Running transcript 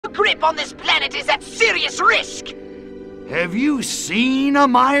grip on this planet is at serious risk! Have you seen a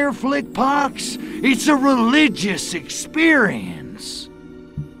Meyer flick, Pox? It's a religious experience.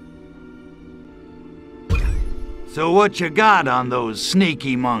 So what you got on those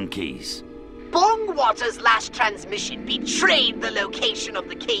sneaky monkeys? Bongwater's last transmission betrayed the location of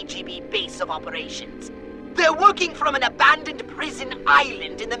the KGB base of operations. They're working from an abandoned prison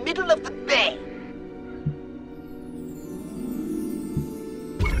island in the middle of the bay.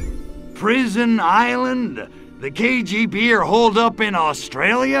 Prison island? The KGB are holed up in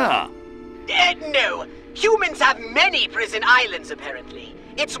Australia? No. Humans have many prison islands, apparently.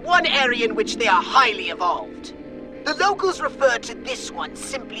 It's one area in which they are highly evolved. The locals refer to this one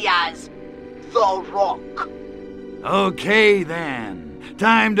simply as The Rock. Okay, then.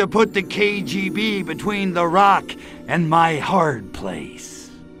 Time to put the KGB between the rock and my hard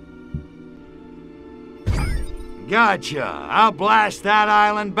place. Gotcha. I'll blast that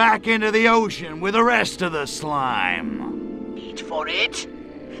island back into the ocean with the rest of the slime. Wait for it.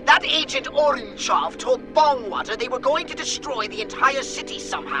 That agent Oranchov told Bongwater they were going to destroy the entire city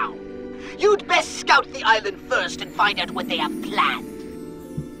somehow. You'd best scout the island first and find out what they have planned.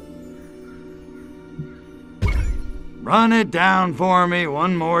 Run it down for me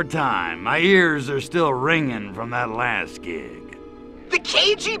one more time. My ears are still ringing from that last gig. The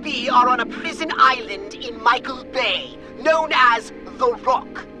KGB are on a prison island in Michael Bay, known as The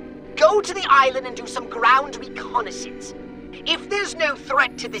Rock. Go to the island and do some ground reconnaissance. If there's no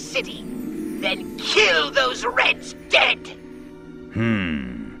threat to the city, then kill those Reds dead!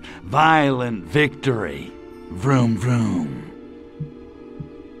 Violent victory. Vroom vroom.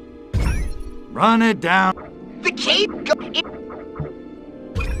 Run it down. The cave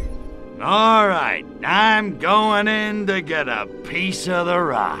All right, I'm going in to get a piece of the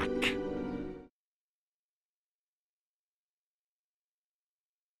rock.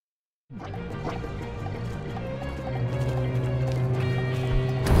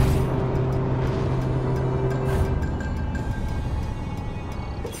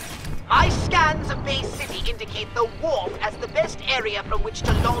 My scans of Bay City indicate the wharf as the best area from which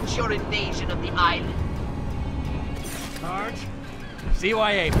to launch your invasion of the island. Sarge?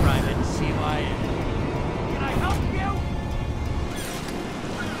 CYA, Private. CYA. Can I help you?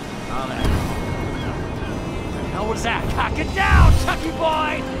 Oh, that. What the hell was that? Cock it down, Chucky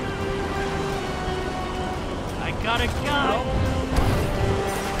boy! I got a gun.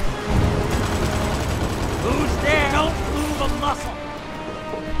 Who's there? Don't move a muscle.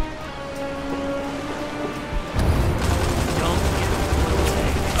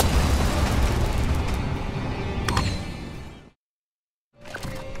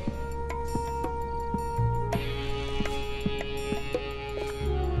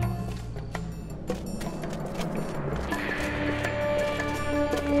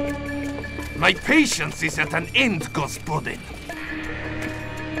 My patience is at an end, Gospodin.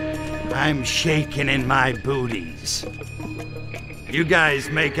 I'm shaking in my booties. You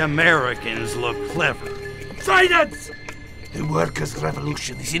guys make Americans look clever. Silence! The workers'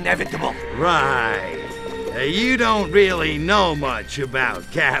 revolution is inevitable. Right. You don't really know much about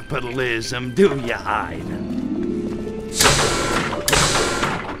capitalism, do you, Hyden?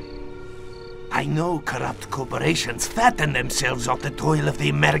 I know corrupt corporations fatten themselves off the toil of the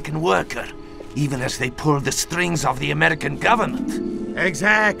American worker, even as they pull the strings of the American government.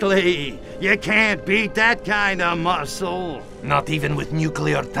 Exactly. You can't beat that kind of muscle. Not even with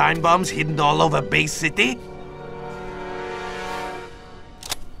nuclear time bombs hidden all over Bay City?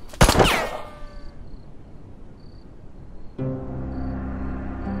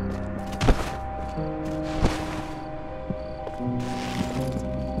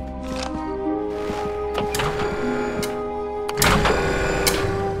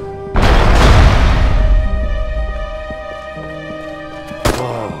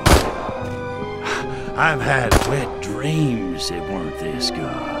 I've had wet dreams that weren't this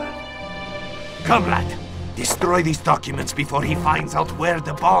good. Come, lad. Destroy these documents before he finds out where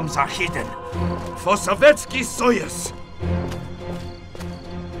the bombs are hidden. For Sovietsky Soyuz!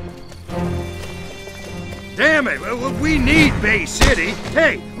 Damn it! We need Bay City!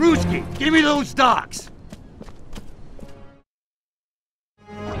 Hey, Ruski, give me those docs!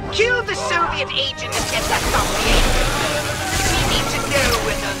 Kill the Soviet agent and get that dossier. We need to know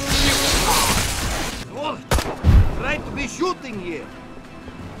where those ships are. Try to be shooting here.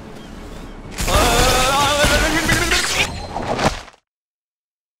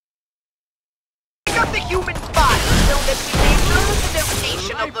 Pick up the human files so that we may know the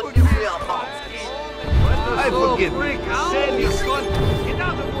location of the nuclear bombs. I forgive you. Send your son. Get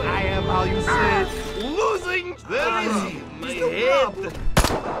out of the way. I am how you say it. Losing. Where is he? My head.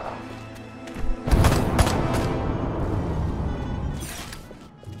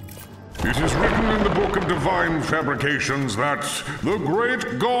 It is written in the Book of Divine Fabrications that the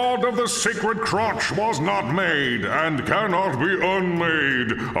great god of the sacred crotch was not made and cannot be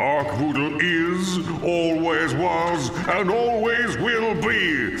unmade. Arkvoodle is, always was, and always will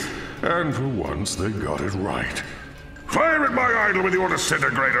be. And for once they got it right. Fire at my idol with your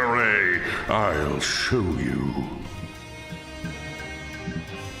disintegrator ray. I'll show you.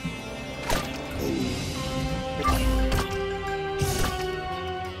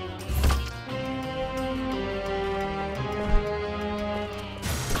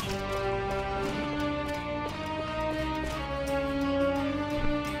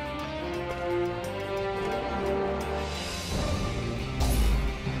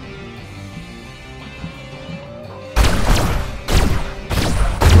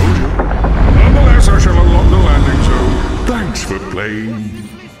 Nonetheless, I shall unlock the landing zone. Thanks for playing.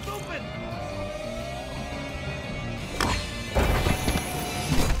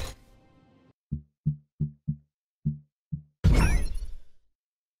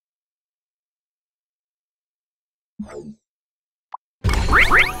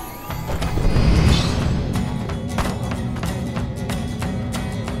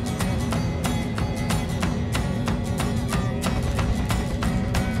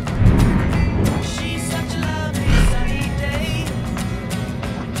 She's such a lovely sunny day.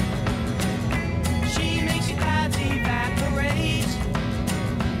 She makes your clouds evaporate.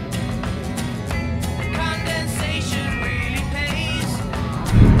 Condensation really pays.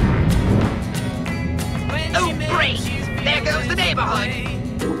 When Oh, she makes great! you feel There goes the this neighborhood. way.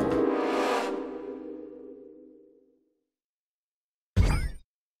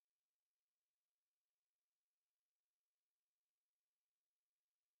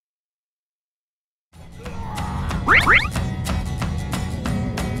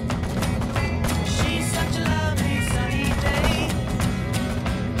 She's such a lovely sunny day.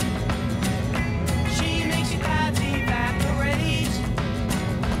 She makes your clouds evaporate.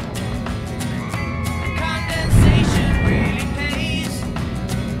 Condensation really pays.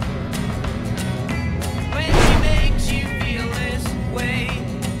 When she makes you feel this way.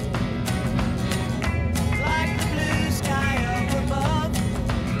 Like the blue sky up above.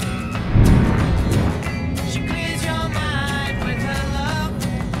 She clears your mind with her love.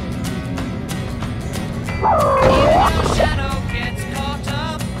 Even your shadow gets caught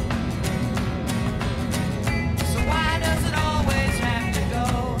up. So why does it always have to go?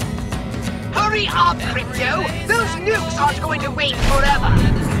 Hurry up, Crypto! Those nukes aren't going to wait forever!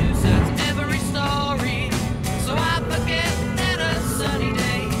 And there's two sides to every story. So I forget that a sunny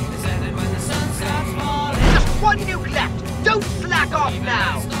day is ended when the sun starts falling. Just one nuke left! Don't slack off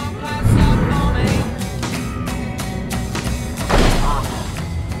now! Storm clouds stop forming.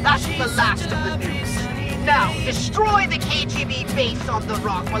 That's the last of the nukes. Now, destroy the KGB base on the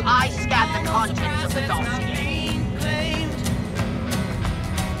rock while I scan the contents of the dossier.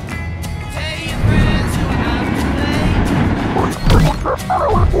 Tell your friends who have to play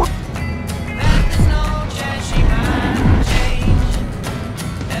that there's no chance she might change.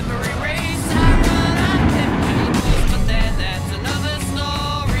 Every race I run, I tip to the post, but then that's another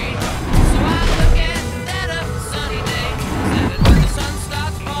story. So I forget that a sunny day is ended when the sun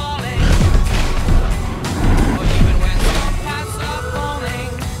starts falling, or even when storm clouds start forming.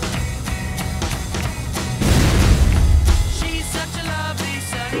 She's such a lovely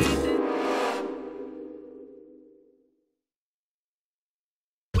sunny day.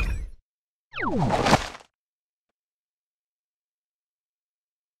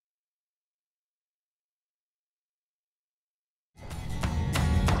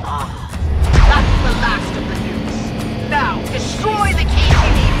 That's the last of the nukes. Now, destroy the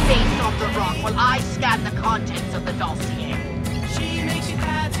KGB base on the rock while I scan the contents of the dossier. She makes your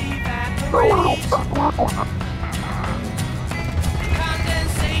clouds evaporate.